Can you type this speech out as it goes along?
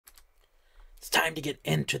It's time to get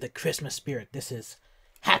into the Christmas spirit. This is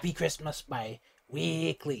Happy Christmas by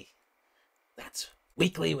Weeekly. That's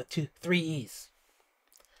Weekly with 3 E's.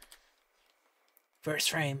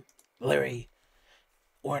 First frame, blurry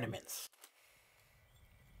ornaments.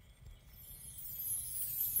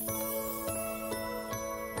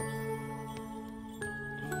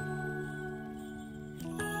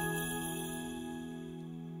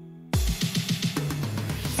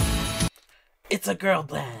 It's a girl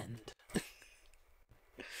band.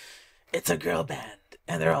 It's a girl band,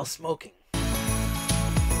 and they're all smoking.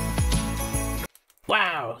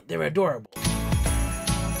 Wow, they're adorable.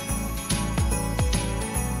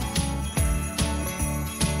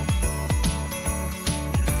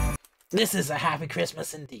 This is a happy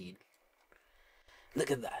Christmas indeed.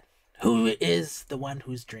 Look at that. Who is the one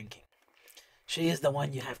who's drinking? She is the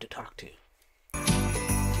one you have to talk to.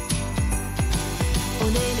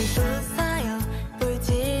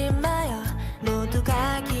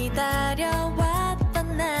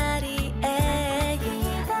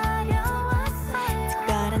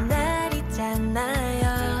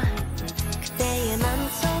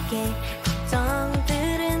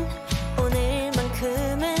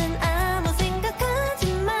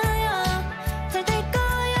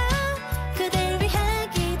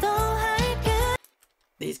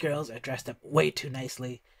 These girls are dressed up way too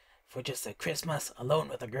nicely for just a Christmas alone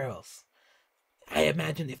with the girls. I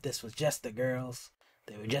imagine if this was just the girls,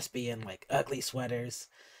 they would just be in like ugly sweaters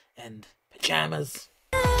and pajamas.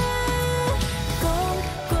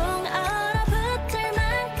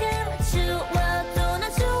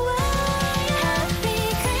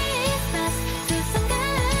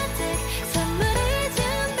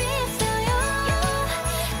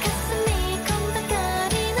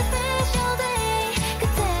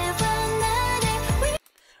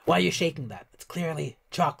 Why are you shaking that? It's clearly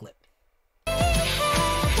chocolate.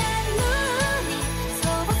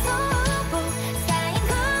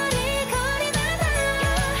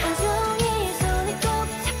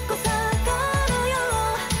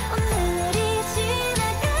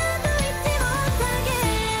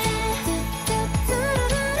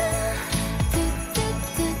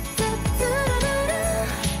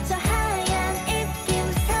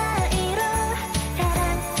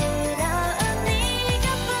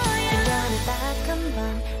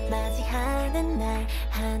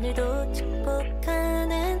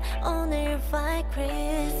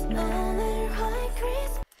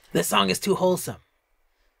 This song is too wholesome.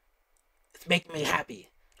 It's making me happy.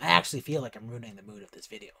 I actually feel like I'm ruining the mood of this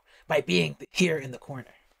video by being here in the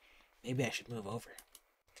corner. Maybe I should move over.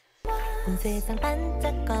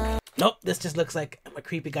 Nope, this just looks like I'm a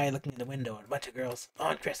creepy guy looking in the window at a bunch of girls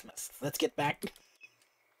on Christmas. Let's get back.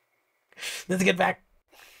 Let's get back.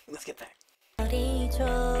 Let's get back.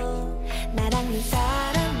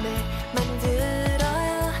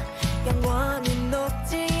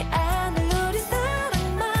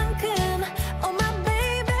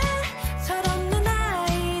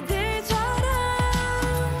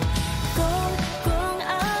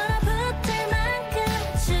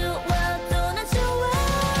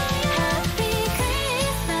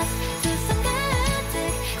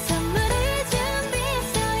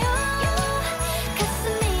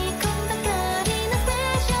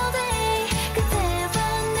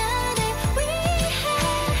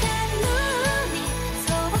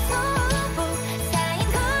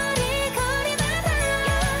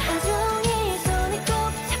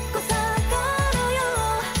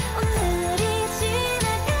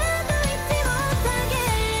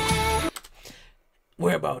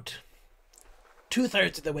 We're about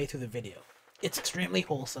 2/3 of the way through the video. It's extremely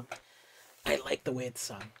wholesome. I like the way it's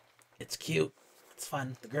sung. It's cute. It's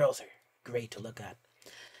fun. The girls are great to look at.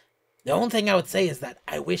 The only thing I would say is that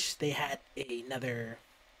I wish they had another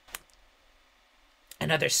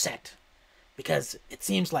set, because it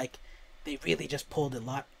seems like they really just pulled a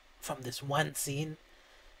lot from this one scene,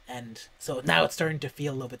 and so now it's starting to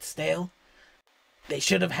feel a little bit stale. They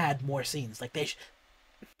should have had more scenes. Like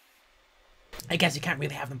I guess you can't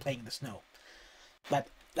really have them playing in the snow, but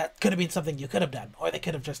that could have been something you could have done, or they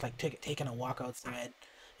could have just like taken a walk outside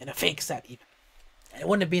in a fake set even, and it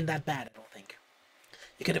wouldn't have been that bad. I don't think.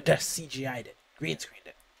 You could have just CGI'd it, green screened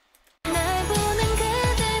it.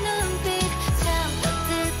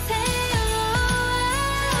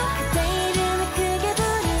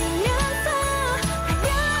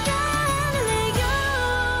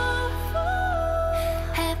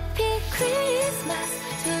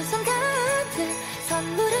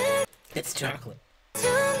 It's chocolate.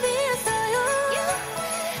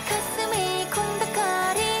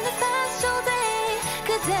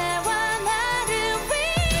 그대와 나를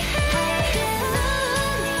위해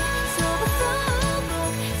눈이 좁아서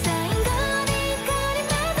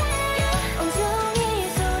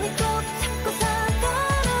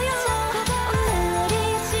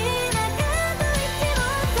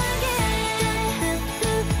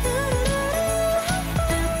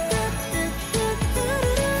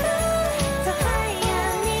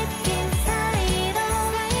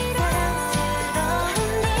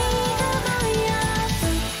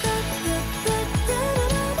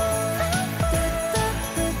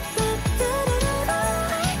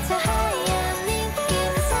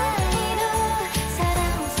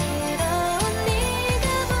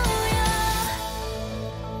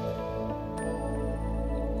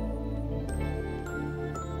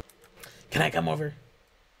Can I come over?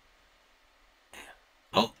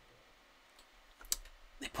 Oh,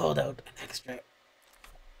 they pulled out an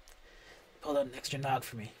extra nog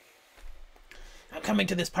for me. I'm coming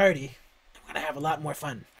to this party. I'm gonna have a lot more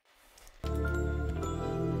fun.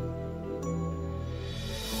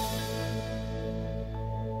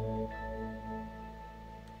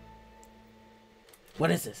 What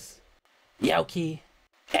is this? Yauki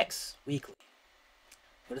X Weekly.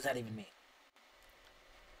 What does that even mean?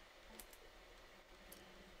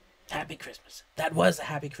 Happy Christmas. That was a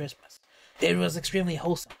happy Christmas. It was extremely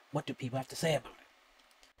wholesome. What do people have to say about it?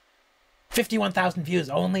 51,000 views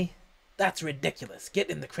only? That's ridiculous. Get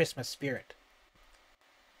in the Christmas spirit.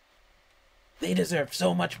 They deserve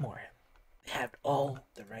so much more. They have all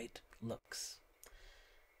the right looks.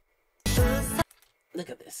 Look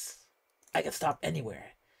at this. I could stop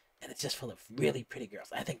anywhere, and it's just full of really pretty girls.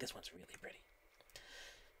 I think this one's really pretty.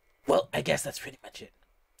 Well, I guess that's pretty much it.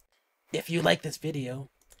 If you like this video,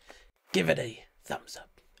 give it a thumbs up.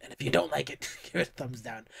 And if you don't like it, give it a thumbs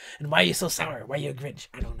down. And why are you so sour? Why are you a Grinch?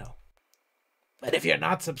 I don't know. But if you're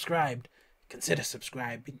not subscribed, consider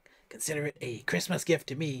subscribing. Consider it a Christmas gift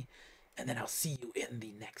to me. And then I'll see you in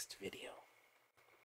the next video.